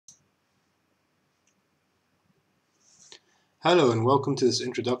Hello and welcome to this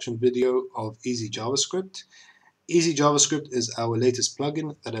introduction video of ezJavascript. ezJavascript is our latest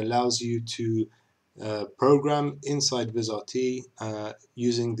plugin that allows you to program inside Vizrt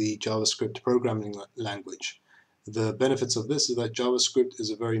using the JavaScript programming language. The benefits of this is that JavaScript is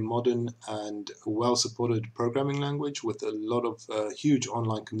a very modern and well-supported programming language with a lot of huge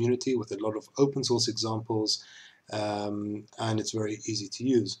online community with a lot of open source examples, and it's very easy to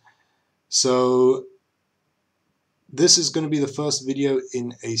use. So this is going to be the first video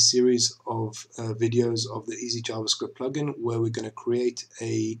in a series of videos of the ezJavascript plugin where we're going to create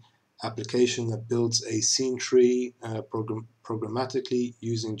a application that builds a scene tree programmatically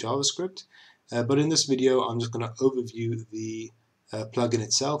using JavaScript. But in this video I'm just going to overview the plugin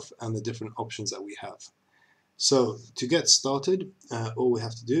itself and the different options that we have. So to get started, all we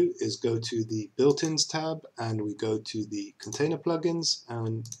have to do is go to the built-ins tab and we go to the container plugins,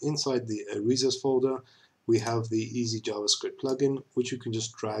 and inside the Erizos folder we have the ezJavascript plugin, which you can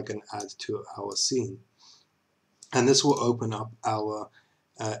just drag and add to our scene. And this will open up our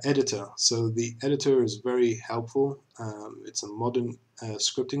editor. So the editor is very helpful. It's a modern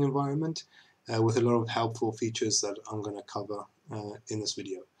scripting environment with a lot of helpful features that I'm going to cover in this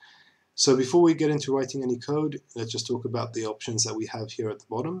video. So before we get into writing any code, let's just talk about the options that we have here at the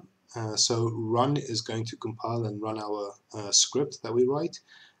bottom. So run is going to compile and run our script that we write.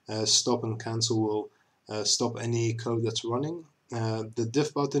 Stop and cancel will stop any code that's running. The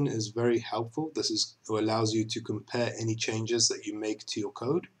diff button is very helpful. This allows you to compare any changes that you make to your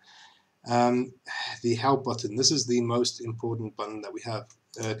code. The help button, this is the most important button that we have.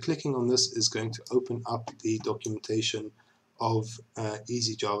 Clicking on this is going to open up the documentation of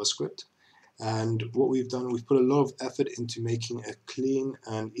ezJavascript. And what we've done, we've put a lot of effort into making a clean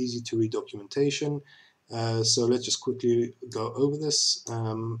and easy to read documentation. So let's just quickly go over this.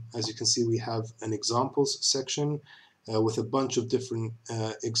 As you can see, we have an examples section with a bunch of different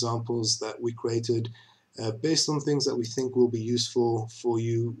examples that we created based on things that we think will be useful for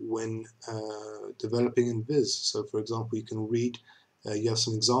you when developing in Viz. So for example, you can read, you have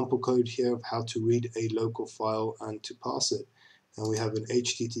some example code here of how to read a local file and to parse it. And we have an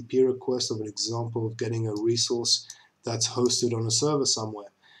HTTP request of an example of getting a resource that's hosted on a server somewhere.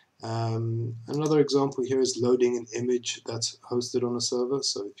 Another example here is loading an image that's hosted on a server.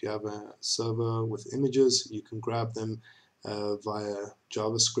 So if you have a server with images, you can grab them via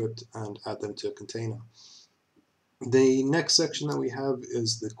JavaScript and add them to a container. The next section that we have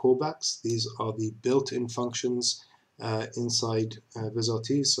is the callbacks. These are the built-in functions inside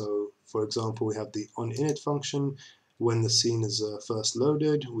Vizrt. So for example, we have the onInit function. When the scene is first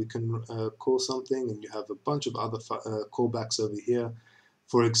loaded, we can call something, and you have a bunch of other callbacks over here.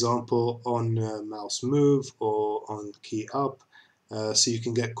 For example, on mouse move or on key up, so you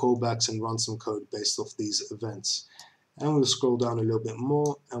can get callbacks and run some code based off these events. And we'll scroll down a little bit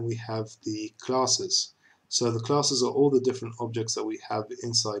more and we have the classes. So the classes are all the different objects that we have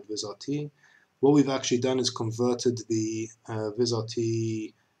inside Vizrt. What we've actually done is converted the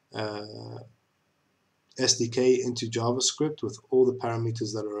Vizrt SDK into JavaScript with all the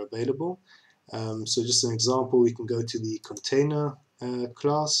parameters that are available. So just an example, we can go to the container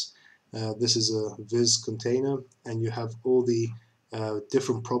class. This is a Viz container, and you have all the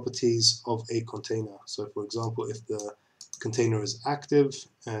different properties of a container. So for example, if the container is active,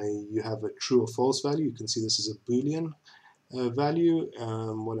 you have a true or false value. You can see this is a Boolean value.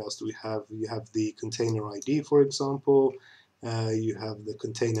 What else do we have? You have the container ID, for example. You have the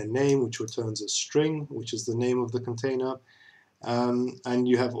container name, which returns a string, which is the name of the container. And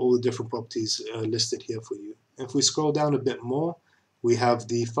you have all the different properties listed here for you. If we scroll down a bit more, we have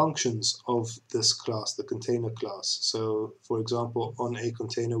the functions of this class, the container class. So for example, on a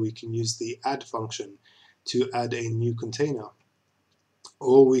container, we can use the add function to add a new container.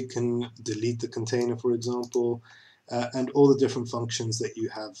 Or we can delete the container, for example, and all the different functions that you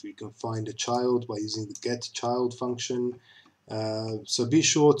have. You can find a child by using the getChild function. So be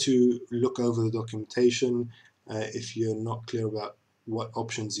sure to look over the documentation if you're not clear about what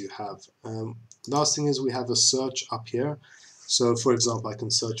options you have. Last thing is we have a search up here. So for example, I can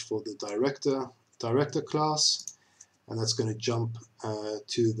search for the director class, and that's going to jump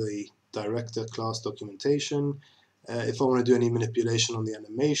to the director class documentation. If I want to do any manipulation on the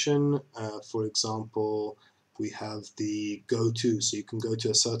animation, for example, we have the go to, so you can go to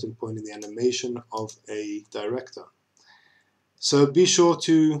a certain point in the animation of a director. So be sure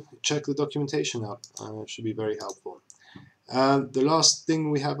to check the documentation out. It should be very helpful. The last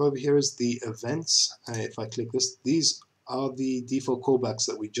thing we have over here is the events. If I click this, these are the default callbacks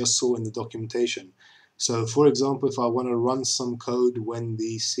that we just saw in the documentation. So for example, if I want to run some code when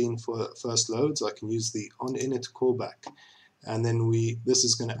the scene first loads, I can use the onInit callback. and then this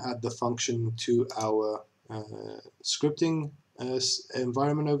is going to add the function to our scripting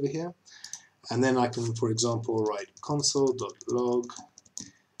environment over here. And then I can, for example, write console.log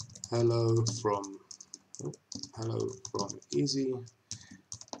hello from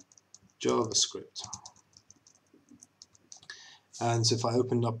ezJavascript. And so if I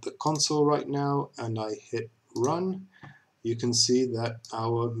open up the console right now and I hit run, you can see that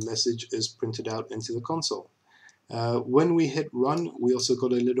our message is printed out into the console. When we hit run, we also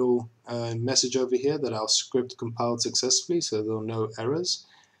got a little message over here that our script compiled successfully, so there are no errors.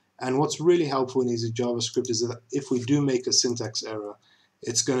 And what's really helpful in ezJavascript is that if we do make a syntax error,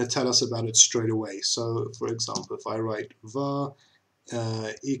 it's going to tell us about it straight away. So, for example, if I write var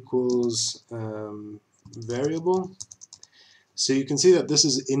equals variable, so you can see that this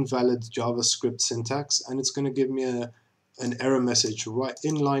is invalid JavaScript syntax, and it's going to give me an error message right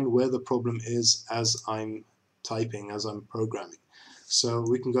in line where the problem is as I'm typing, as I'm programming. So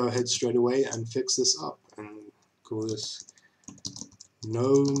we can go ahead straight away and fix this up and call this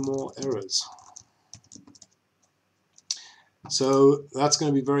no more errors. So that's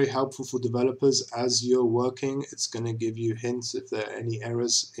going to be very helpful for developers as you're working. It's going to give you hints if there are any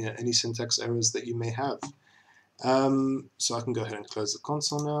errors, any syntax errors that you may have. So I can go ahead and close the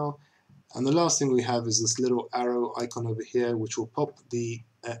console now. And the last thing we have is this little arrow icon over here, which will pop the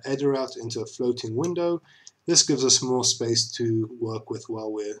editor out into a floating window. This gives us more space to work with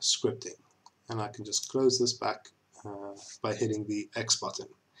while we're scripting. And I can just close this back by hitting the X button.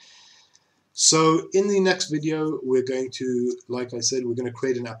 So in the next video, we're going to, like I said, we're going to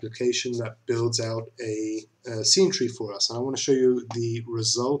create an application that builds out a scene tree for us. And I want to show you the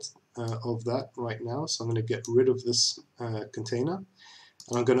result of that right now. So I'm going to get rid of this container.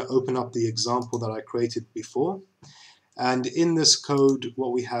 And I'm going to open up the example that I created before. And in this code,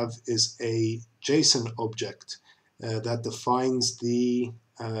 what we have is a JSON object that defines the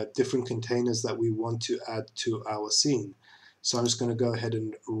different containers that we want to add to our scene. So I'm just going to go ahead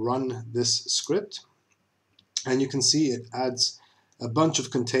and run this script. And you can see it adds a bunch of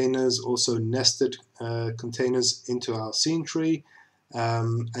containers, also nested containers into our scene tree.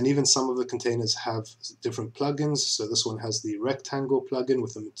 And even some of the containers have different plugins. So this one has the rectangle plugin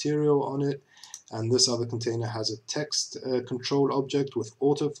with a material on it. And this other container has a text control object with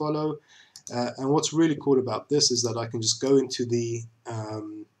autofollow. And what's really cool about this is that I can just go into the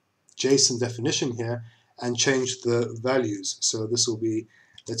JSON definition here and change the values. So this will be,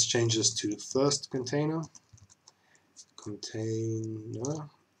 let's change this to first container,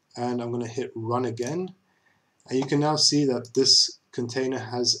 and I'm going to hit run again. And you can now see that this container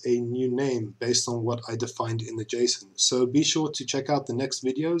has a new name based on what I defined in the JSON. So be sure to check out the next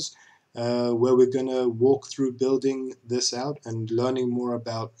videos where we're going to walk through building this out and learning more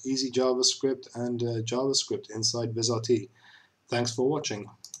about ezJavascript and JavaScript inside Vizrt. Thanks for watching.